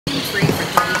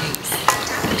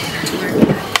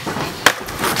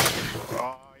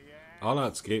All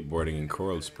Out Skateboarding in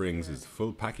Coral Springs is the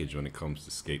full package when it comes to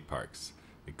skate parks.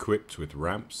 Equipped with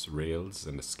ramps, rails,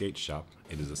 and a skate shop,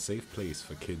 it is a safe place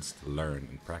for kids to learn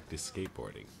and practice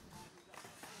skateboarding.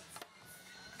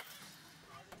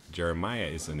 Jeremiah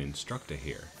is an instructor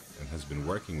here and has been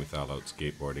working with All Out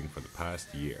Skateboarding for the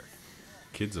past year.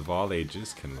 Kids of all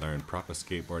ages can learn proper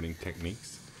skateboarding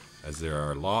techniques, as there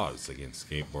are laws against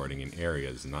skateboarding in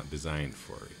areas not designed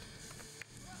for it.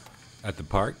 At the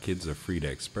park, kids are free to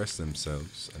express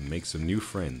themselves and make some new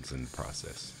friends in the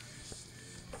process.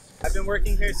 I've been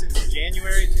working here since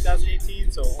January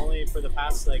 2018, so only for the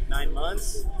past 9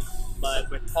 months. But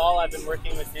with Paul, I've been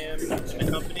working with him in the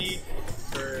company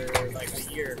for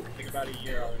a year, I think about a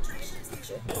year already.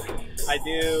 I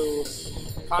do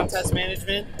contest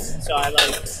management, so I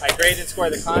grade and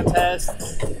score the contest.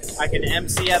 I can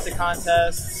MC at the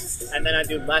contest, and then I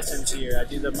do lessons here. I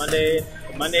do the Monday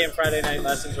and Friday night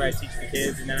lessons where I teach the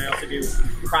kids, and then I also do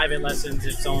private lessons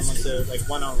if someone wants to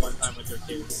one-on-one time with their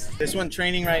kids. This one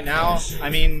training right now, I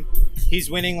mean, he's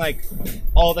winning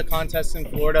all the contests in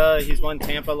Florida. He's won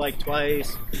Tampa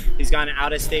twice. He's gone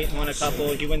out of state and won a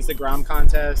couple. He wins the Grom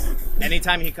contest.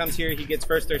 Anytime he comes here, he gets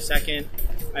first or second.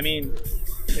 I mean,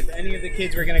 if any of the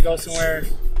kids were gonna go somewhere,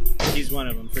 he's one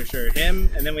of them for sure. Him,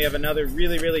 and then we have another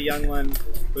really, really young one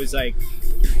who's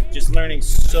just learning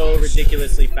so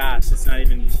ridiculously fast. It's not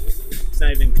even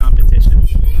competition.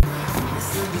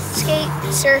 Skate,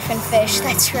 surf, and fish.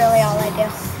 That's really all I do.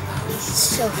 It's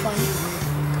so fun.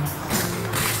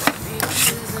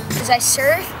 Because I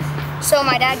surf, so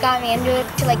my dad got me into it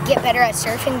to get better at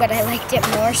surfing, but I liked it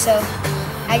more, so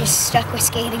I just stuck with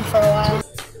skating for a while.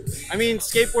 I mean,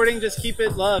 skateboarding, just keep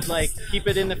it loved. Keep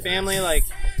it in the family.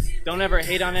 Don't ever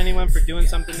hate on anyone for doing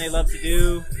something they love to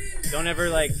do. Don't ever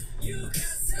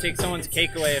take someone's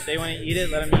cake away. If they want to eat it,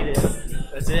 let them eat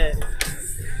it. That's it.